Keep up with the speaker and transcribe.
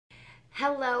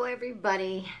Hello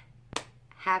everybody.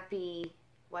 Happy,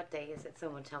 what day is it?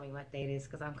 Someone tell me what day it is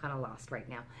because I'm kind of lost right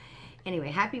now.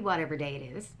 Anyway, happy whatever day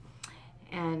it is.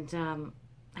 And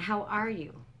how are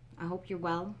you? I hope you're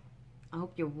well. I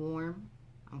hope you're warm.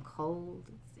 I'm cold.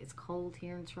 It's cold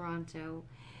here in Toronto.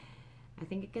 I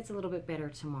think it gets a little bit better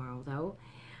tomorrow though.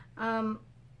 I'm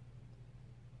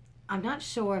not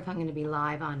sure if I'm going to be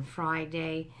live on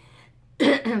Friday.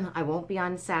 I won't be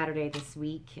on Saturday this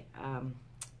week.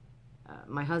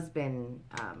 My husband,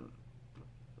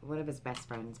 one of his best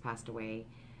friends passed away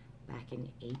back in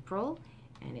April,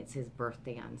 and it's his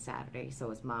birthday on Saturday, so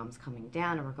his mom's coming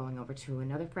down, and we're going over to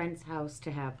another friend's house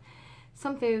to have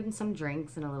some food and some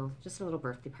drinks and just a little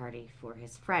birthday party for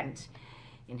his friend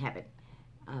in heaven,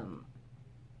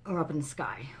 or up in the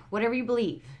sky, whatever you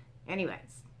believe.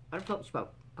 Anyways, whatever floats your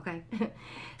boat, okay?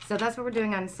 So that's what we're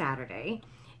doing on Saturday,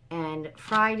 and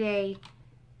Friday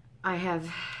I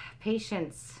have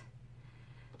patients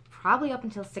probably up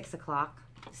until 6 o'clock.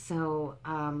 So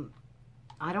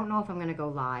I don't know if I'm going to go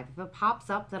live. If it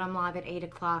pops up that I'm live at 8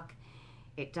 o'clock,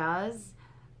 it does.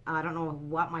 I don't know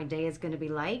what my day is going to be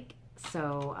like.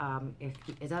 So if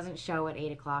it doesn't show at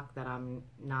 8 o'clock that I'm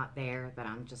not there, that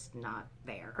I'm just not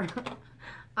there.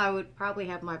 I would probably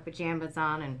have my pajamas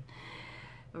on and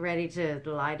ready to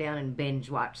lie down and binge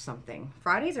watch something.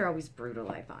 Fridays are always brutal,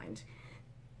 I find,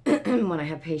 when I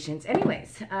have patients.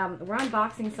 Anyways, we're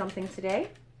unboxing something today.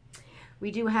 We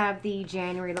do have the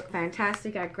January Look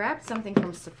Fantastic. I grabbed something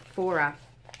from Sephora.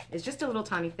 It's just a little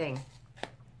tiny thing.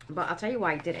 But I'll tell you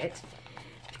why I did it.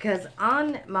 Because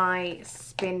on my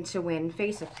Spin to Win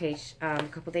Facebook page a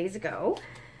couple days ago,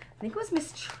 I think it was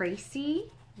Miss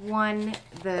Tracy won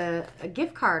a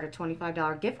gift card, a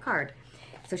 $25 gift card.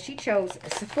 So she chose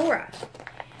Sephora.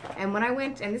 And when I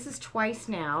went, and this is twice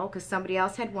now, because somebody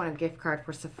else had won a gift card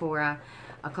for Sephora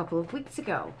a couple of weeks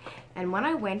ago. And when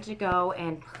I went to go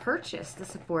and purchase the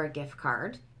Sephora gift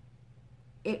card,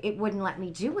 it wouldn't let me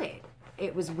do it.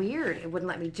 It was weird. It wouldn't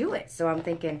let me do it. So I'm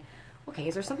thinking, okay,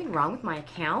 is there something wrong with my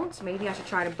account? Maybe I should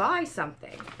try to buy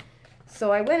something.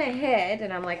 So I went ahead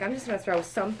and I'm like, I'm just going to throw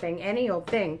something, any old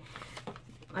thing.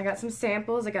 I got some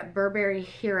samples. I got Burberry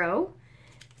Hero.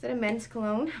 Is it a men's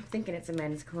cologne? I'm thinking it's a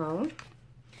men's cologne.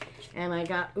 And I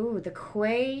got, the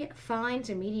Quay Fine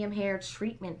to Medium Hair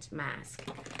Treatment Mask.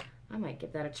 I might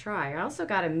give that a try. I also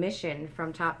got a mission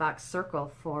from Topbox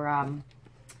Circle for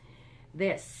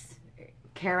this.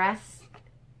 Kerastase?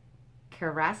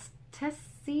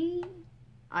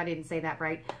 I didn't say that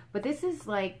right. But this is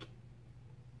like,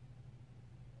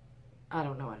 I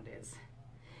don't know what it is.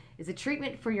 It's a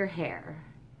treatment for your hair.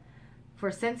 For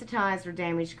sensitized or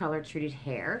damaged color treated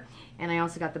hair. And I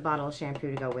also got the bottle of shampoo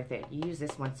to go with it. You use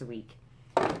this once a week.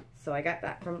 So I got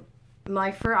that from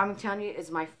I'm telling you,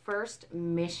 it's my first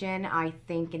mission, I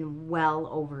think, in well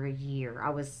over a year.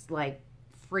 I was like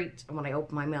freaked when I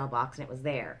opened my mailbox and it was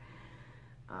there.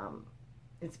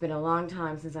 It's been a long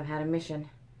time since I've had a mission.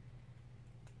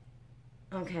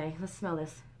 Okay, let's smell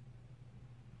this.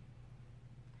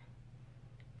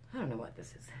 I don't know what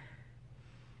this is.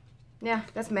 Yeah,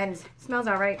 that's men's. Smells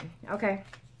all right. Okay.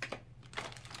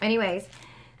 Anyways,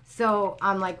 so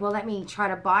I'm like, well, let me try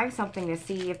to buy something to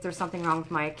see if there's something wrong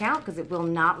with my account because it will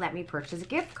not let me purchase a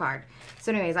gift card.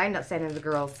 So anyways, I ended up sending the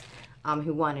girls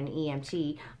who won an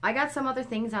EMT. I got some other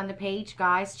things on the page,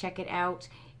 guys. Check it out.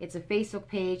 It's a Facebook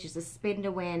page. It's a Spin to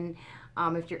Win.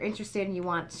 If you're interested and you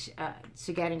want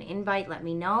to get an invite, let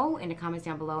me know in the comments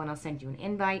down below and I'll send you an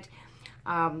invite.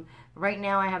 Right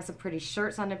now I have some pretty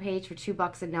shirts on the page for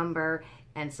 $2 a number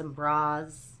and some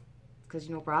bras, because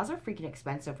you know bras are freaking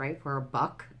expensive, right, for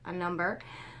 $1 a number.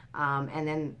 And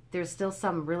then there's still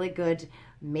some really good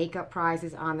makeup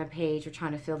prizes on the page. We're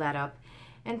trying to fill that up,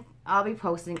 and I'll be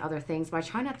posting other things, but I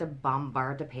try not to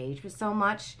bombard the page with so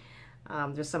much.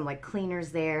 There's some like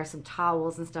cleaners there, some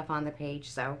towels and stuff on the page,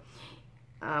 so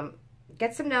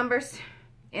get some numbers.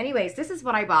 Anyways, this is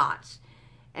what I bought,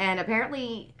 and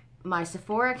apparently my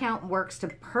Sephora account works to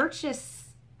purchase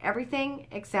everything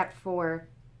except for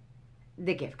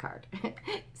the gift card.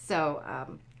 So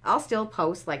I'll still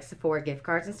post like Sephora gift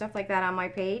cards and stuff like that on my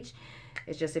page.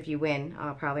 It's just if you win,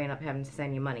 I'll probably end up having to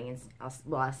send you money. And I'll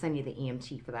send you the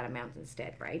EMT for that amount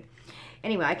instead, right?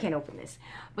 Anyway, I can't open this.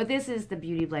 But this is the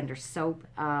Beauty Blender soap.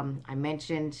 I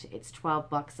mentioned it's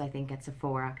 $12, I think, at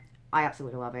Sephora. I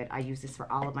absolutely love it. I use this for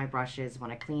all of my brushes when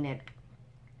I clean it.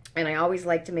 And I always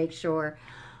like to make sure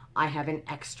I have an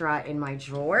extra in my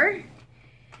drawer.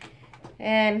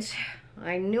 And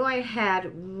I knew I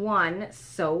had one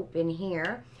soap in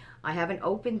here. I haven't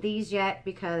opened these yet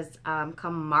because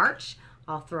come March,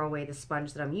 I'll throw away the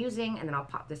sponge that I'm using and then I'll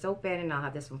pop this open and I'll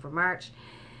have this one for March.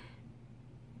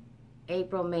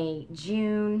 April, May,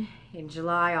 June. In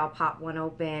July, I'll pop one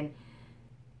open.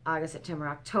 August, September,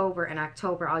 October. In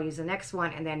October, I'll use the next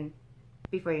one. And then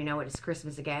before you know it, it's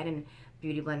Christmas again. And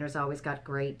Beauty Blender's always got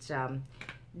great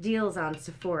deals on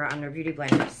Sephora on their Beauty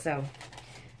Blenders. So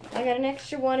I got an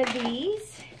extra one of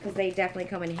these because they definitely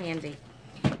come in handy.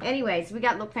 Anyways, we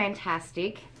got Look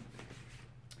Fantastic.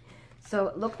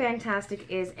 So Look Fantastic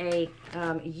is a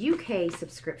UK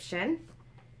subscription.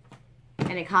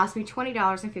 And it cost me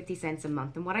 $20.50 a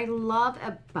month. And what I love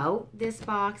about this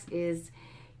box is,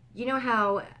 you know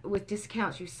how with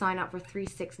discounts you sign up for 3,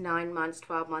 6, 9 months,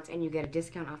 12 months, and you get a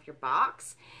discount off your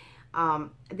box?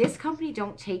 This company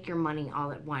don't take your money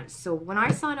all at once. So when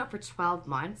I signed up for 12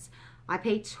 months, I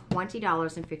paid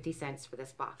 $20.50 for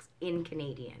this box in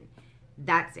Canadian.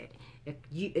 That's it.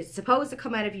 It's supposed to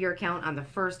come out of your account on the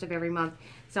 1st of every month.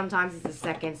 Sometimes it's the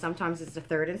 2nd, sometimes it's the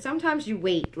 3rd, and sometimes you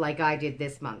wait like I did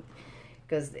this month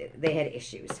because they had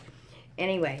issues.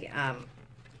 Anyway,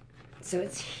 so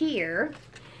it's here.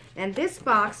 And this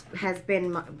box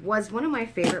was one of my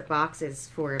favorite boxes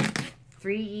for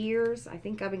 3 years. I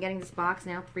think I've been getting this box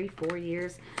now 3, 4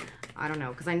 years. I don't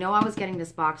know, because I know I was getting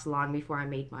this box long before I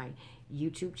made my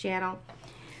YouTube channel.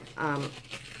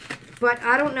 But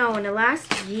I don't know, in the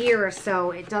last year or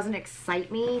so, it doesn't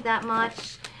excite me that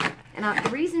much. And the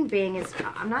reason being is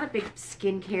I'm not a big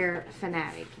skincare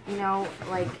fanatic. You know,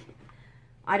 like,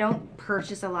 I don't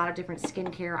purchase a lot of different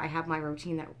skincare. I have my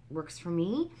routine that works for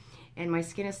me. And my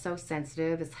skin is so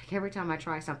sensitive. It's like every time I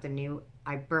try something new,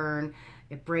 I burn,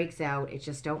 it breaks out, it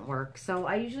just don't work. So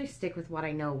I usually stick with what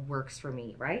I know works for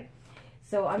me, right?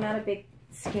 So I'm not a big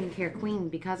skincare queen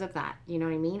because of that, you know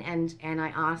what I mean? And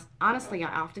I honestly,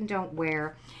 I often don't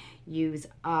use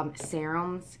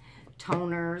serums,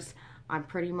 toners. I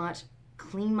pretty much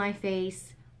clean my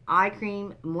face, eye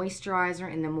cream, moisturizer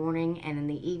in the morning, and in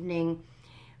the evening,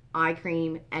 eye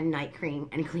cream and night cream,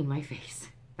 and clean my face.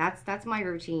 That's my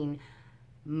routine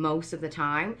most of the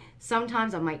time.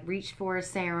 Sometimes I might reach for a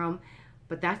serum,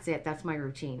 but that's it. That's my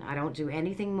routine. I don't do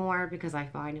anything more because I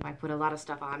find if I put a lot of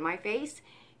stuff on my face,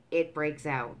 it breaks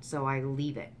out. So I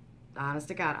leave it. Honest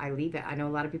to God, I leave it. I know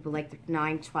a lot of people like the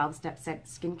 9, 12-step set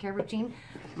skincare routine.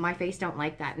 My face don't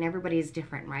like that, and everybody is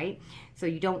different, right? So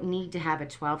you don't need to have a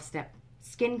 12-step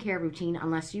skincare routine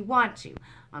unless you want to,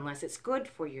 unless it's good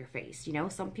for your face. You know,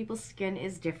 some people's skin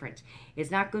is different. It's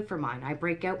not good for mine. I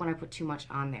break out when I put too much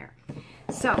on there.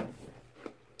 So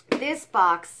this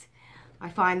box, I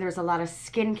find there's a lot of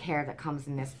skincare that comes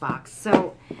in this box.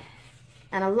 So,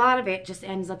 and a lot of it just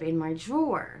ends up in my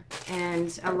drawer.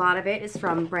 And a lot of it is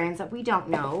from brands that we don't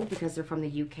know because they're from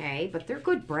the UK, but they're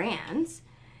good brands.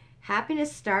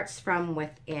 Happiness starts from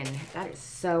within. That is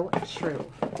so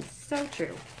true. So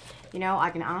true. You know, I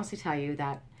can honestly tell you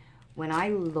that when I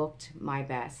looked my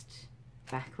best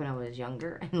back when I was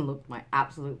younger and looked my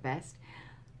absolute best,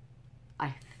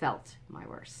 I felt my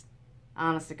worst.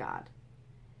 Honest to God.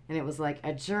 And it was like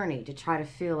a journey to try to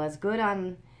feel as good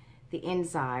on the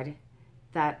inside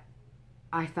that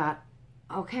I thought,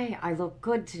 okay, I look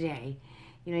good today.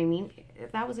 You know what I mean?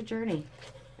 That was a journey.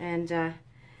 And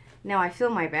now I feel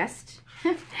my best.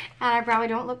 And I probably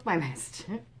don't look my best.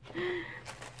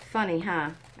 Funny,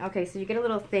 huh? Okay, so you get a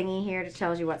little thingy here that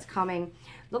tells you what's coming.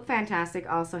 Look Fantastic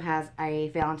also has a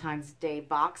Valentine's Day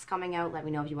box coming out. Let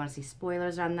me know if you want to see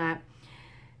spoilers on that.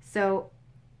 So,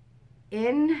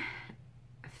 in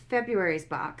February's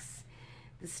box,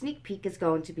 the sneak peek is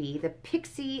going to be the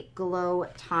Pixie Glow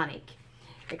Tonic.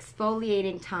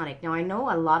 Exfoliating Tonic. Now, I know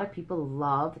a lot of people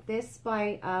love this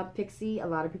by Pixie. A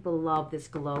lot of people love this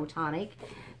Glow Tonic.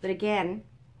 But again,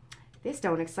 this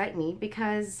don't excite me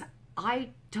because I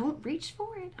don't reach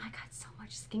for it. I got so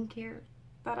much skincare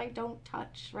that I don't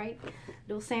touch, right?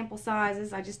 Little sample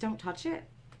sizes, I just don't touch it.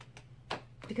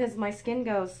 Because my skin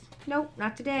goes, nope,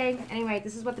 not today. Anyway,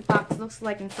 this is what the box looks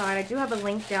like inside. I do have a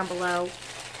link down below.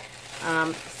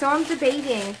 So I'm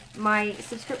debating. My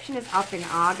subscription is up in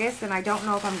August, and I don't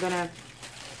know if I'm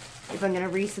gonna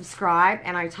resubscribe.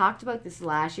 And I talked about this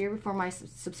last year before my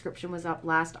subscription was up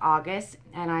last August,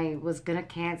 and I was gonna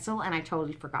cancel, and I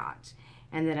totally forgot.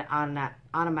 And then it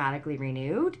automatically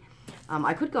renewed.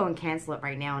 I could go and cancel it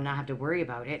right now and not have to worry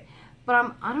about it.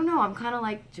 But I don't know. I'm kind of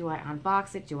like, do I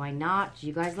unbox it? Do I not? Do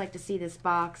you guys like to see this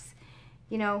box?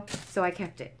 You know, so I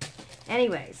kept it.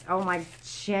 Anyways, oh my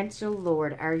gentle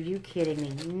Lord, are you kidding me?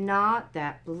 Not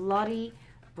that bloody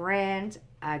brand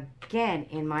again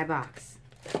in my box.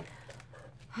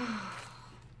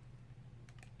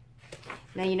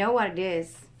 Now, you know what it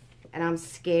is, and I'm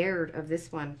scared of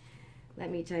this one. Let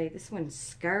me tell you, this one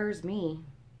scares me.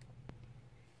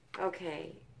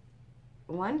 Okay.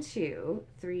 1, 2,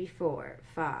 3, 4,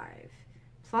 5.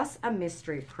 plus a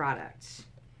mystery product.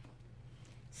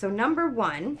 So number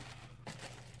 1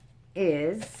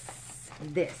 is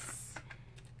this.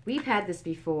 We've had this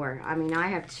before. I mean, I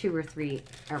have 2 or 3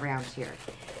 around here.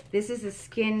 This is the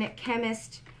Skin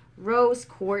Chemist Rose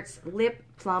Quartz Lip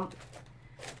Plump.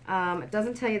 It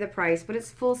doesn't tell you the price, but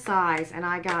it's full size, and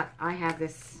I have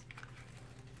this.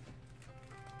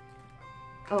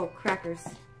 Oh, crackers.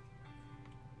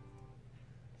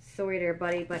 Sorry there,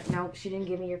 buddy, but nope, she didn't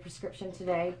give me your prescription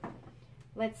today.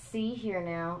 Let's see here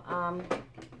now.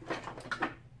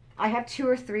 I have 2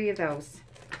 or 3 of those.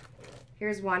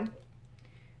 Here's one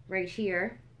right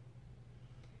here.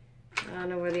 I don't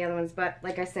know where the other one's, but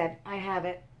like I said, I have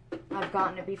it. I've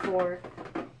gotten it before.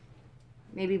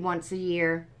 Maybe once a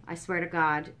year, I swear to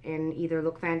God, in either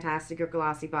Look Fantastic or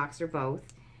Glossybox or both.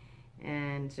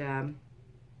 And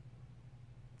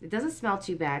it doesn't smell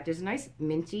too bad. There's a nice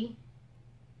mintiness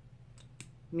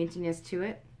to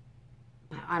it.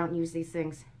 But I don't use these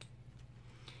things.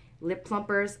 Lip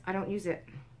plumpers, I don't use it.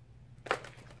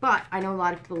 But I know a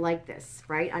lot of people like this,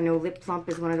 right? I know Lip Plump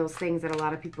is one of those things that a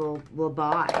lot of people will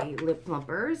buy, lip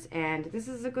plumpers. And this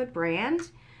is a good brand.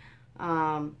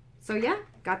 So yeah,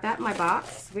 got that in my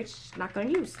box, which I'm not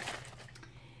going to use.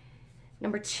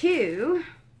 Number 2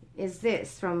 is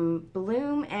this from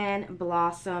Bloom and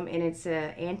Blossom, and it's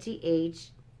a anti-age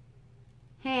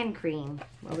hand cream.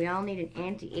 Well, we all need an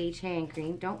anti-age hand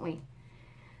cream, don't we?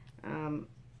 And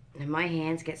my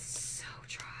hands get so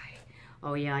dry.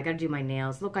 Oh yeah, I gotta do my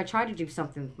nails. Look, I tried to do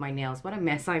something with my nails. What a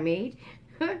mess I made.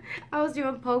 I was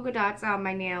doing polka dots on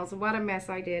my nails. What a mess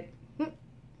I did.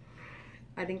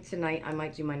 I think tonight, I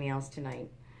might do my nails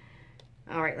tonight.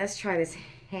 All right, let's try this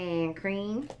hand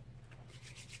cream.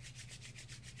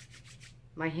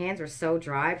 My hands are so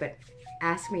dry, but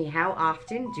ask me, how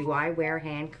often do I wear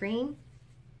hand cream?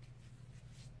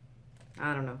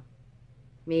 I don't know.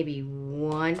 Maybe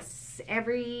once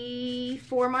every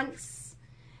 4 months.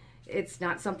 It's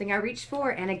not something I reach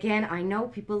for. And again, I know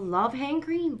people love hand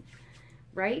cream,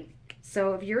 right?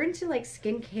 So if you're into like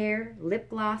skincare, lip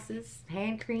glosses,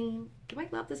 hand cream, you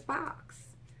might love this box.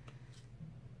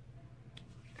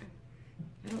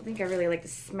 I don't think I really like the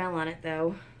smell on it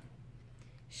though.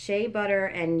 Shea Butter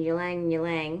and Ylang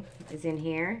Ylang is in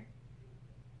here.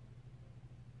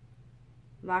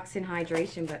 Locks in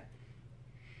hydration, but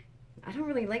I don't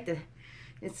really like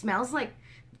it smells like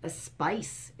a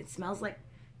spice. It smells like,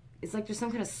 it's like there's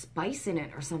some kind of spice in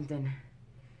it or something.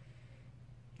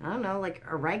 I don't know, like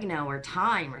oregano or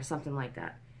thyme or something like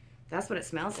that. That's what it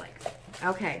smells like.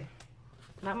 Okay,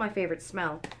 not my favorite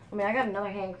smell. I mean, I got another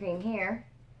hand cream here.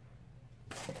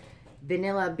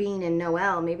 Vanilla Bean and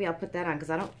Noel. Maybe I'll put that on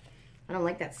because I don't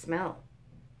like that smell.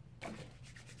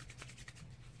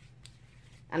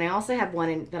 And I also have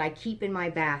one that I keep in my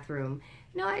bathroom.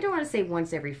 No, I don't want to say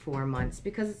once every 4 months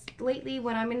because lately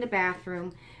when I'm in the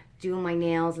bathroom doing my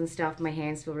nails and stuff, my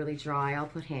hands feel really dry. I'll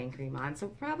put hand cream on. So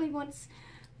probably once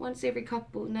every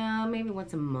couple, no, maybe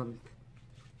once a month.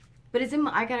 But it's in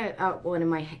I got one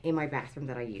in my bathroom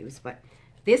that I use, but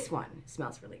this one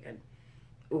smells really good.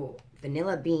 Ooh,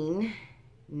 Vanilla Bean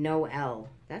Noel.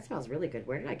 That smells really good.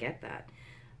 Where did I get that?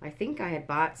 I think I had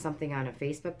bought something on a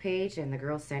Facebook page and the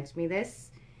girl sent me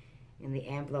this in the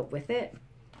envelope with it.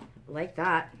 Like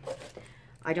that.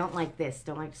 I don't like this.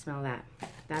 Don't like to smell that.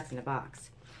 That's in a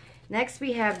box. Next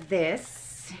we have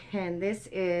this, and this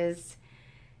is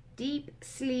Deep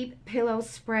Sleep Pillow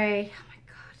Spray. Oh my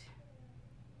God.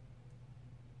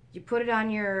 You put it on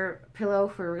your pillow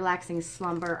for relaxing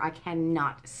slumber. I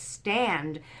cannot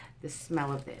stand the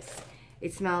smell of this.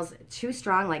 It smells too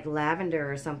strong, like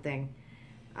lavender or something.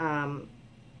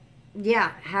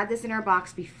 Yeah, had this in our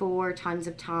box before tons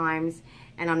of times,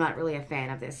 and I'm not really a fan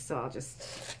of this, so I'll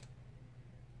just,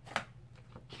 I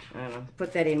don't know,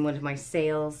 put that in one of my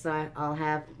sales I'll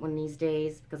have one of these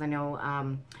days, because I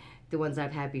know the ones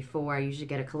I've had before, I usually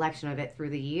get a collection of it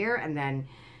through the year, and then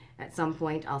at some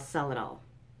point I'll sell it all,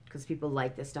 because people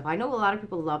like this stuff. I know a lot of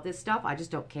people love this stuff. I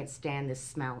just can't stand this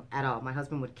smell at all. My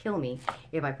husband would kill me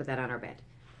if I put that on our bed.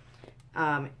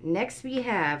 Next we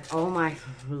have, oh my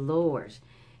Lord,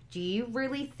 do you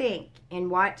really think, in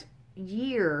what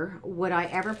year would I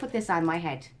ever put this on my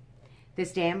head?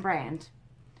 This damn brand.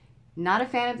 Not a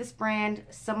fan of this brand.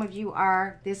 Some of you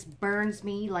are. This burns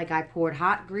me like I poured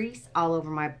hot grease all over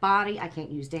my body. I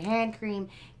can't use the hand cream.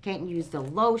 Can't use the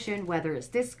lotion, whether it's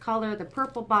this color, the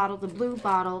purple bottle, the blue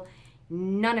bottle.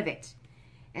 None of it.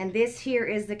 And this here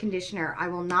is the conditioner. I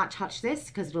will not touch this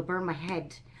because it'll burn my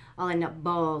head. I'll end up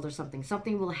bald or something.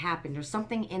 Something will happen. There's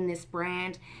something in this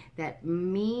brand that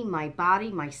me, my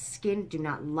body, my skin do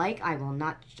not like. I will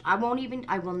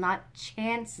not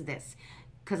chance this.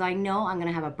 because I know I'm going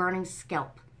to have a burning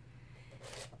scalp.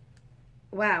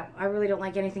 Wow, I really don't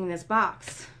like anything in this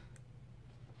box.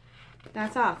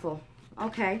 That's awful.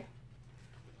 Okay.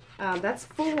 That's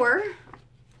 4.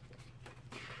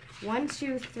 1,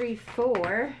 2, 3,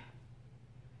 4.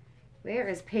 Where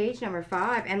is page number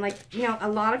 5? And like, you know, a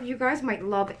lot of you guys might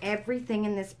love everything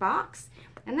in this box.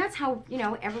 And that's how, you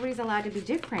know, everybody's allowed to be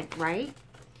different, right?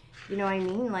 You know what I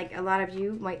mean? Like, a lot of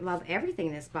you might love everything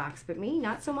in this box, but me,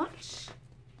 not so much.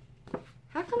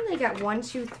 How come they got 1,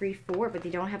 2, 3, 4, but they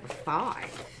don't have a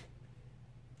 5?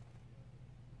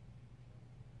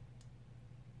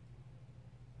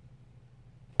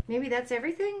 Maybe that's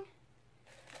everything?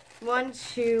 1,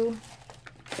 2,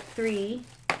 3,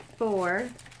 4.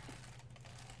 Am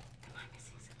I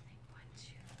missing something? 1,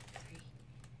 2,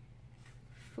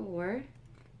 3, 4.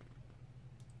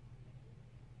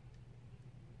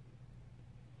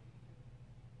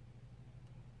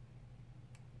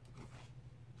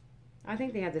 I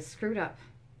think they had this screwed up,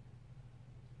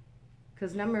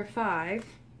 because number 5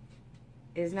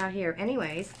 is not here.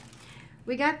 Anyways,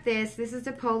 we got this. This is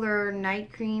the Polar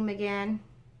Night Cream again.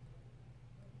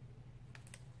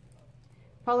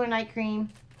 Polar Night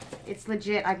Cream. It's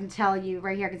legit. I can tell you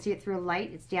right here. I can see it through a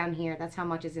light. It's down here. That's how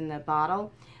much is in the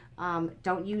bottle.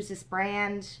 Don't use this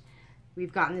brand.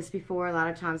 We've gotten this before a lot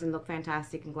of times and Look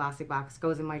Fantastic and Glossybox.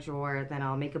 Goes in my drawer. Then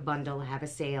I'll make a bundle, have a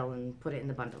sale, and put it in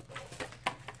the bundle.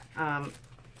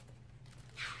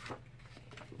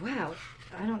 Wow,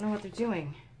 I don't know what they're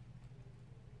doing.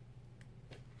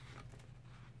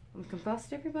 I'm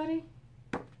combust, everybody.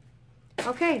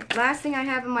 Okay, last thing I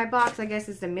have in my box, I guess,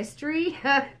 is the mystery.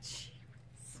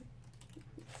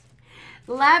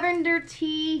 Lavender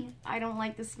tea. I don't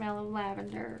like the smell of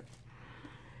lavender.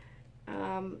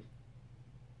 Oh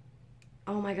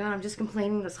my god, I'm just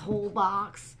complaining this whole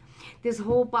box. This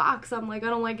whole box, I'm like, I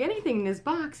don't like anything in this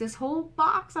box. This whole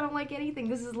box, I don't like anything.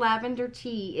 This is lavender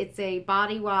tea. It's a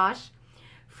body wash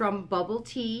from Bubble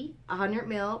Tea, 100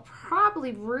 ml.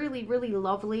 Probably really, really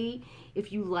lovely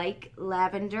if you like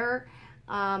lavender,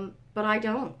 but I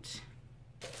don't.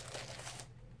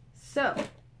 So,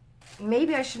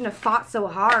 maybe I shouldn't have fought so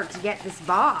hard to get this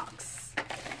box,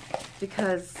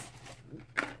 because,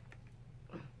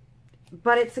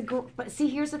 but see,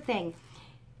 here's the thing.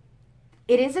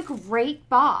 It is a great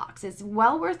box. It's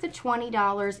well worth the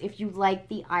 $20 if you like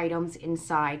the items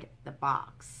inside the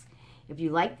box. If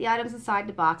you like the items inside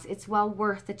the box, it's well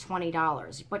worth the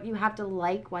 $20. But you have to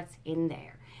like what's in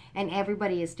there. And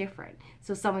everybody is different.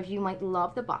 So some of you might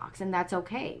love the box, and that's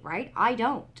okay, right? I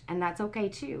don't, and that's okay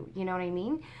too. You know what I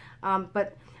mean?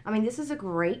 But, I mean, this is a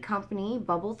great company,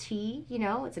 Bubble Tea. You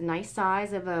know, it's a nice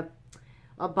size of a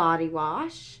body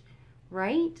wash,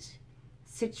 right?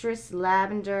 Citrus,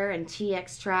 lavender, and tea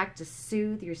extract to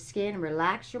soothe your skin and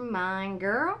relax your mind,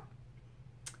 girl.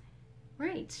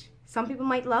 Right. Some people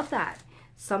might love that.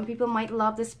 Some people might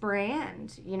love this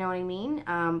brand. You know what I mean?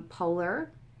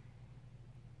 Polar.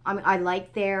 I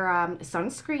like their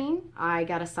sunscreen. I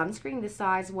got a sunscreen this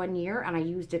size 1 year, and I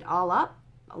used it all up.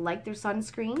 I like their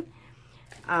sunscreen.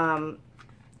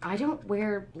 I don't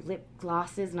wear lip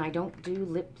glosses, and I don't do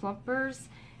lip plumpers,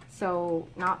 so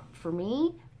not for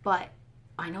me, but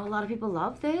I know a lot of people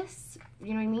love this. You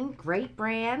know what I mean? Great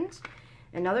brand.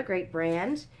 Another great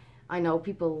brand. I know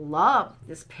people love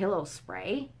this pillow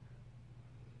spray.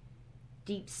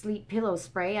 Deep Sleep Pillow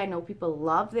Spray. I know people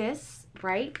love this,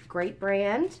 right? Great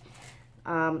brand.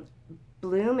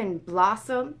 Bloom and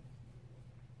Blossom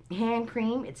hand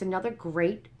cream. It's another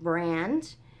great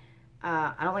brand.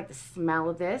 I don't like the smell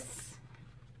of this.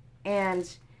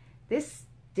 And this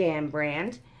damn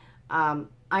brand,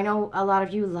 I know a lot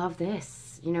of you love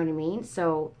this. You know what I mean?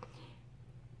 So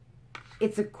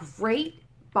it's a great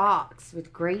box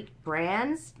with great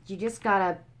brands. You just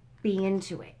gotta be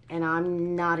into it, and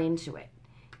I'm not into it,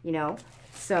 you know.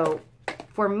 So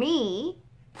for me,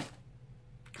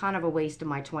 kind of a waste of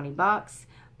my 20 bucks,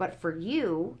 but for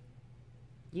you,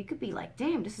 you could be like,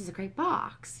 damn, this is a great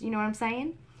box. You know what I'm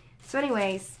saying? So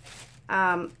anyways,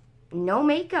 no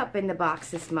makeup in the box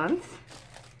this month.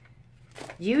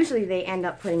 Usually they end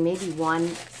up putting maybe 1,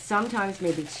 sometimes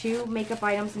maybe 2 makeup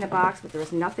items in the box, but there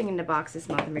was nothing in the box this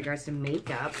month in regards to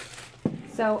makeup.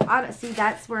 So, see,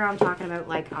 that's where I'm talking about,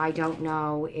 like, I don't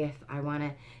know if I want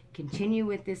to continue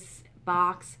with this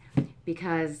box,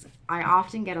 because I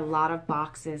often get a lot of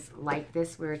boxes like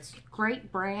this where it's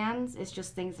great brands, it's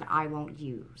just things that I won't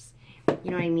use.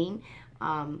 You know what I mean?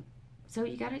 So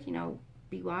you got to, you know,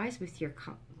 be wise with your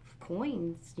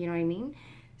coins, you know what I mean?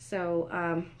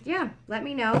 So, yeah, let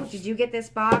me know. Did you get this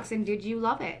box, and did you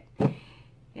love it?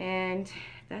 And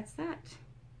that's that.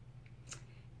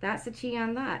 That's the tea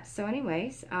on that. So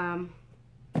anyways,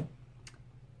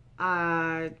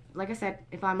 like I said,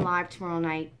 if I'm live tomorrow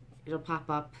night, it'll pop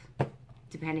up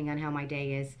depending on how my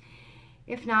day is.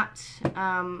 If not,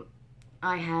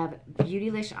 I have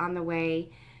Beautylish on the way.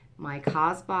 My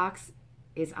CAUSEBOX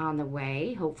is on the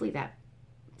way. Hopefully that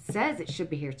says it should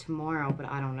be here tomorrow, but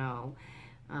I don't know.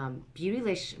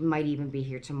 Beautylish might even be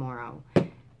here tomorrow.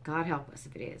 God help us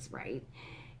if it is, right?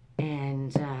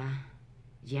 And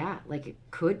yeah, like it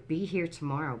could be here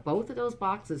tomorrow. Both of those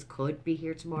boxes could be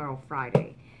here tomorrow,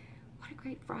 Friday. What a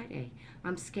great Friday.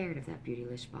 I'm scared of that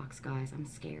Beautylish box, guys. I'm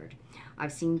scared.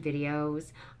 I've seen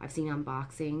videos, I've seen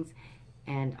unboxings,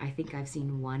 and I think I've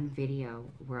seen one video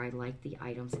where I like the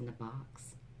items in the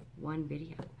box. One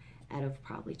video out of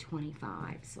probably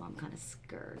 25, so I'm kind of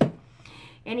scared.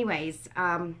 Anyways,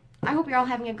 I hope you're all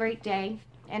having a great day.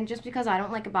 And just because I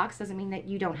don't like a box doesn't mean that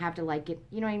you don't have to like it.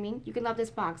 You know what I mean? You can love this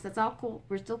box. That's all cool.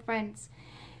 We're still friends.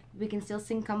 We can still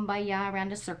sing Kumbaya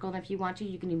around a circle. And if you want to,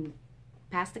 you can even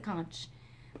pass the conch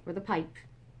or the pipe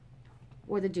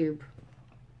or the doob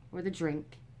or the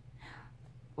drink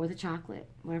or the chocolate.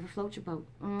 Whatever floats your boat.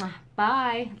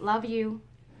 Bye. Love you.